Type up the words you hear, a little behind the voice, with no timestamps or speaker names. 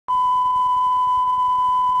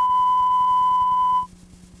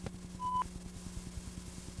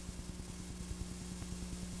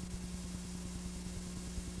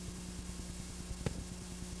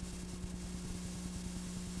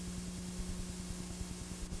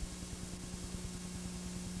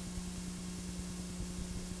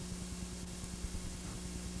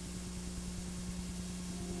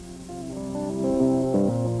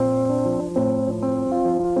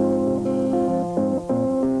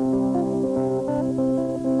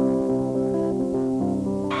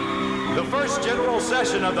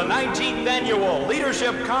session of the 19th Annual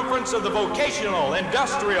Leadership Conference of the Vocational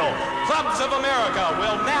Industrial Clubs of America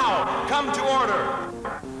will now come to order.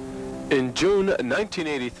 In June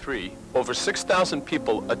 1983, over 6,000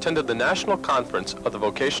 people attended the National Conference of the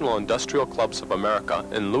Vocational Industrial Clubs of America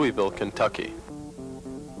in Louisville, Kentucky.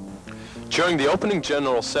 During the opening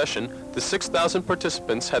general session, the 6,000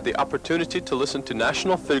 participants had the opportunity to listen to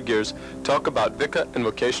national figures talk about VICA and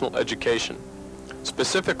vocational education,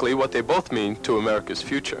 specifically what they both mean to America's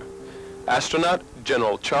future. Astronaut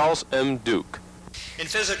General Charles M. Duke. In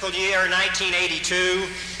fiscal year 1982,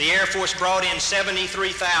 the Air Force brought in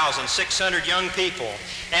 73,600 young people,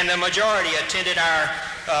 and the majority attended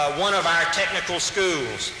one of our technical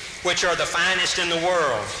schools, which are the finest in the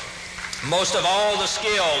world. Most of all the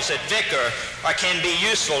skills at VICA can be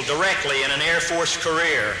useful directly in an Air Force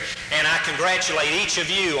career, and I congratulate each of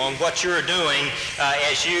you on what you're doing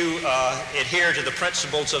as you adhere to the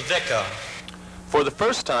principles of VICA. For the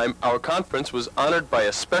first time, our conference was honored by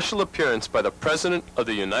a special appearance by the President of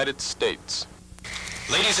the United States.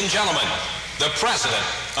 Ladies and gentlemen, the President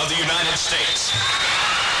of the United States.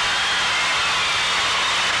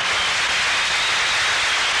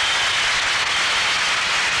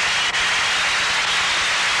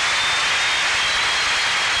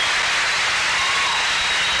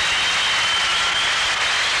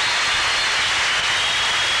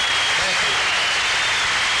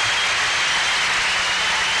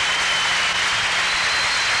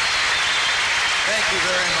 Thank you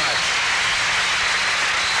very much.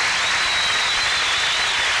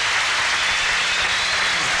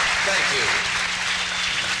 Thank you.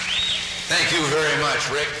 Thank you very much,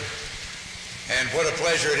 Rick. And what a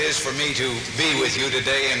pleasure it is for me to be with you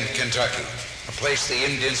today in Kentucky, a place the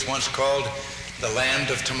Indians once called the land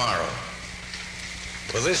of tomorrow.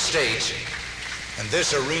 Well, this state and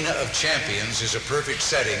this arena of champions is a perfect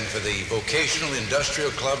setting for the Vocational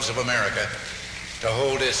Industrial Clubs of America to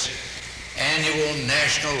hold its annual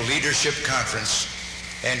National Leadership Conference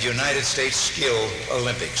and United States Skill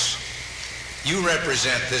Olympics. You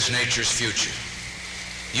represent this nature's future.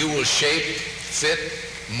 You will shape, fit,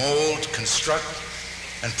 mold, construct,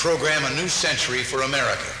 and program a new century for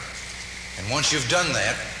America. And once you've done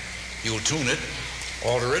that, you'll tune it,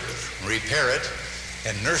 alter it, repair it,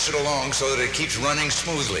 and nurse it along so that it keeps running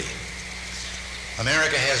smoothly.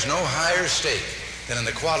 America has no higher stake than in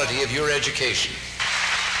the quality of your education.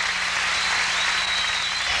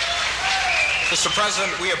 Mr.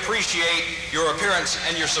 President, we appreciate your appearance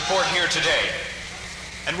and your support here today.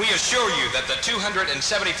 And we assure you that the 275,000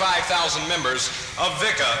 members of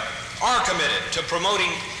VICA are committed to promoting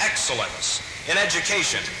excellence in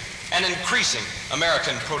education and increasing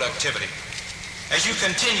American productivity. As you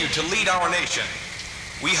continue to lead our nation,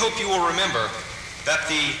 we hope you will remember that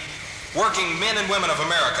the working men and women of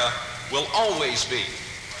America will always be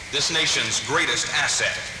this nation's greatest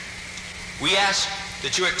asset. We ask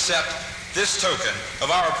that you accept this token of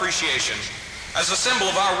our appreciation as a symbol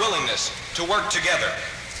of our willingness to work together.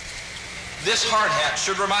 This hard hat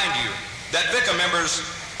should remind you that VICA members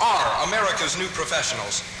are America's new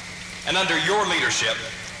professionals, and under your leadership,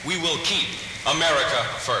 we will keep America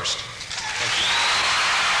first. Thank you.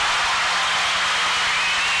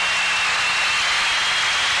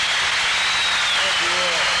 Thank you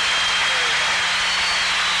all very much.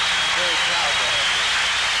 I'm very proud to have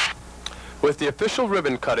you. With the official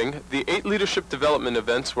ribbon cutting, the 8 leadership development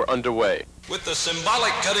events were underway. With the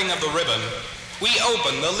symbolic cutting of the ribbon, we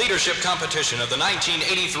open the leadership competition of the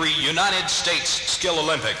 1983 United States Skill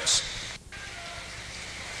Olympics.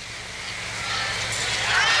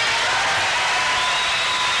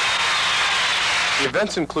 The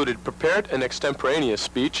events included prepared and extemporaneous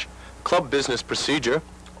speech, club business procedure,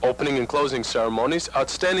 opening and closing ceremonies,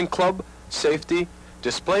 outstanding club, safety,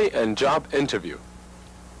 display, and job interview.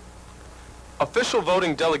 Official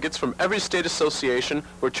voting delegates from every state association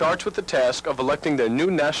were charged with the task of electing their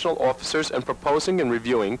new national officers and proposing and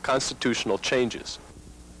reviewing constitutional changes.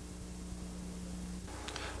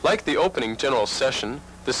 Like the opening general session,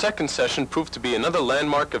 the second session proved to be another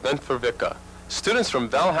landmark event for VICA. Students from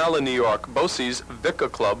Valhalla, New York, BOCES VICA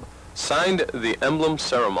Club, signed the emblem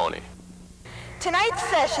ceremony. Tonight's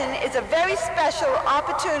session is a very special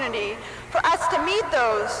opportunity for us to meet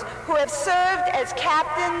those who have served as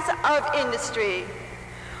captains of industry.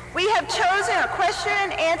 We have chosen a question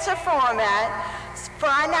and answer format for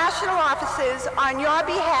our national officers on your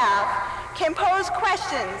behalf can pose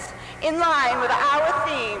questions in line with our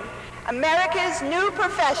theme, America's New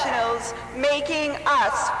Professionals Making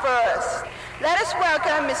Us First. Let us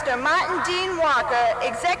welcome Mr. Martin Dean Walker,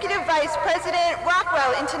 Executive Vice President,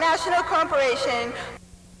 Rockwell International Corporation,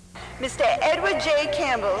 Mr. Edward J.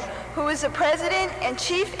 Campbell, who is the President and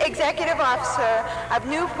Chief Executive Officer of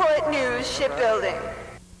Newport News Shipbuilding.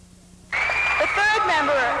 The third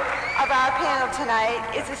member of our panel tonight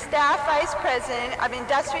is the Staff Vice President of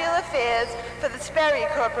Industrial Affairs for the Sperry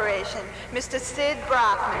Corporation, Mr. Sid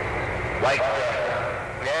Brockman. Like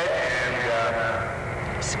Ned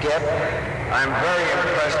and Skip, I'm very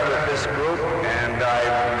impressed with this group, and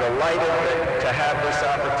I'm delighted to have this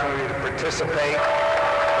opportunity to participate.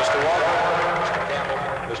 Mr. Walker, Mr. Campbell,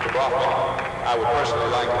 Mr. Brockman, I would personally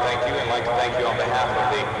like to thank you, and like to thank you on behalf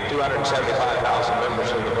of the 275,000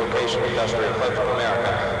 members of the Vocational Industrial Clubs of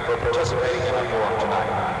America for participating in our forum tonight.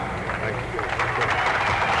 Thank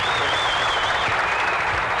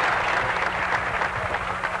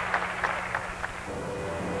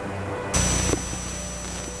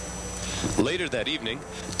you. Later that evening,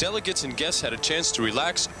 delegates and guests had a chance to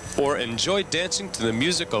relax or enjoy dancing to the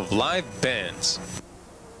music of live bands.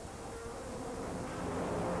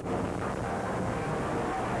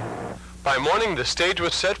 By morning, the stage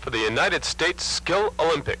was set for the United States Skill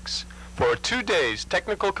Olympics. For 2 days,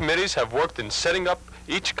 technical committees have worked in setting up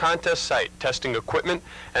each contest site, testing equipment,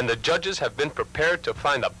 and the judges have been prepared to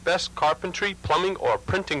find the best carpentry, plumbing, or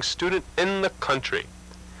printing student in the country.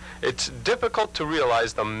 It's difficult to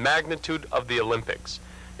realize the magnitude of the Olympics.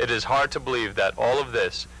 It is hard to believe that all of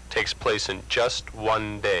this takes place in just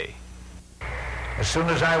 1 day. As soon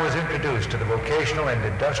as I was introduced to the Vocational and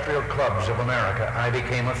Industrial Clubs of America, I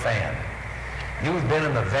became a fan. You've been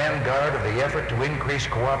in the vanguard of the effort to increase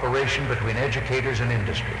cooperation between educators and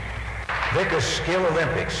industry. VICA's Skill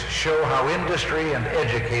Olympics show how industry and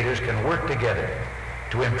educators can work together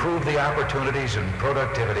to improve the opportunities and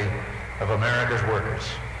productivity of America's workers.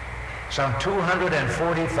 Some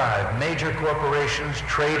 245 major corporations,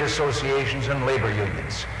 trade associations, and labor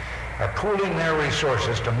unions are pooling their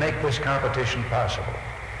resources to make this competition possible,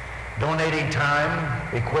 donating time,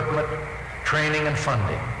 equipment, training, and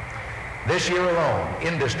funding. This year alone,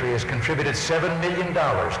 industry has contributed $7 million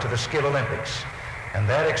to the Skill Olympics, and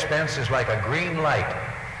that expense is like a green light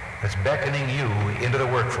that's beckoning you into the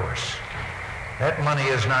workforce. That money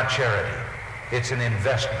is not charity. It's an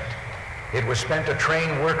investment. It was spent to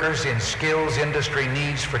train workers in skills industry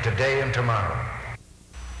needs for today and tomorrow.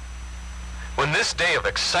 When this day of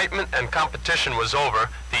excitement and competition was over,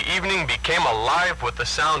 the evening became alive with the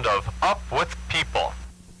sound of Up With People.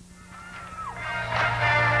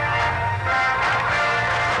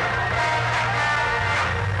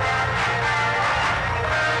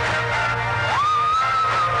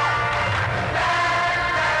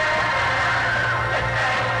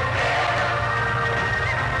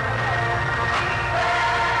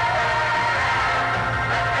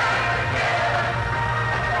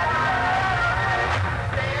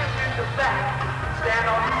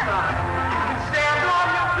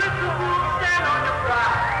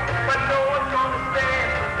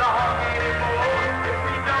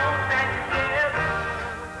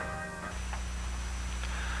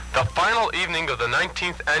 Evening of the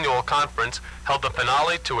 19th annual conference held the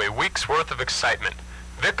finale to a week's worth of excitement.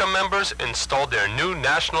 VICA members installed their new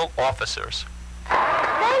national officers.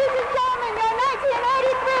 Ladies and gentlemen, your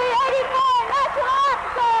 1983-84 national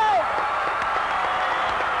officers!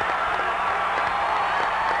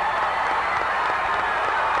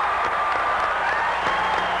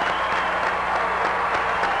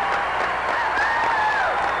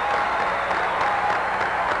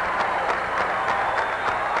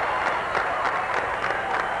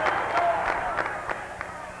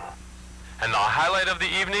 Of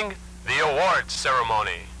the evening, the awards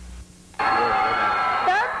ceremony.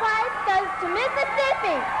 Third place goes to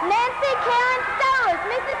Mississippi, Nancy Karen Sellers,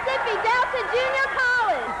 Mississippi Delta Junior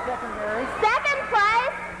College. Second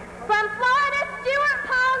place, from Florida, Stuart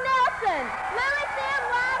Paul Nelson, Louis M.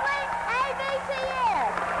 Lively,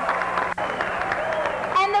 AVTS.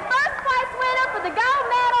 And the first place winner for the gold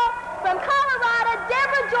medal from Colorado,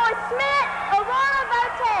 Deborah Joy Smith, Aurora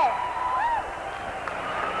Votex.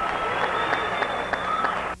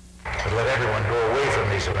 Let everyone go away from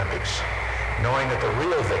these Olympics knowing that the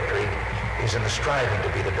real victory is in the striving to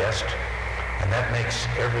be the best, and that makes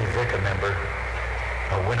every VICA member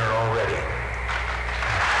a winner already.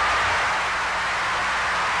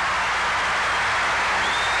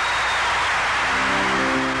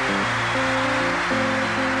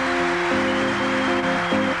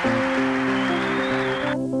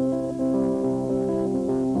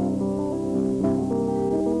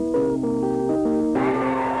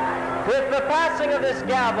 Of this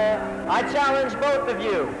gavel, I challenge both of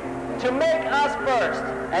you to make us first,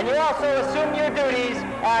 and you also assume your duties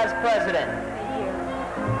as president.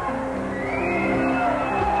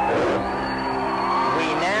 We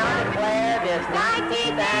now declare this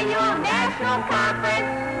 19th annual Vocational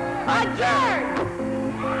Conference adjourned.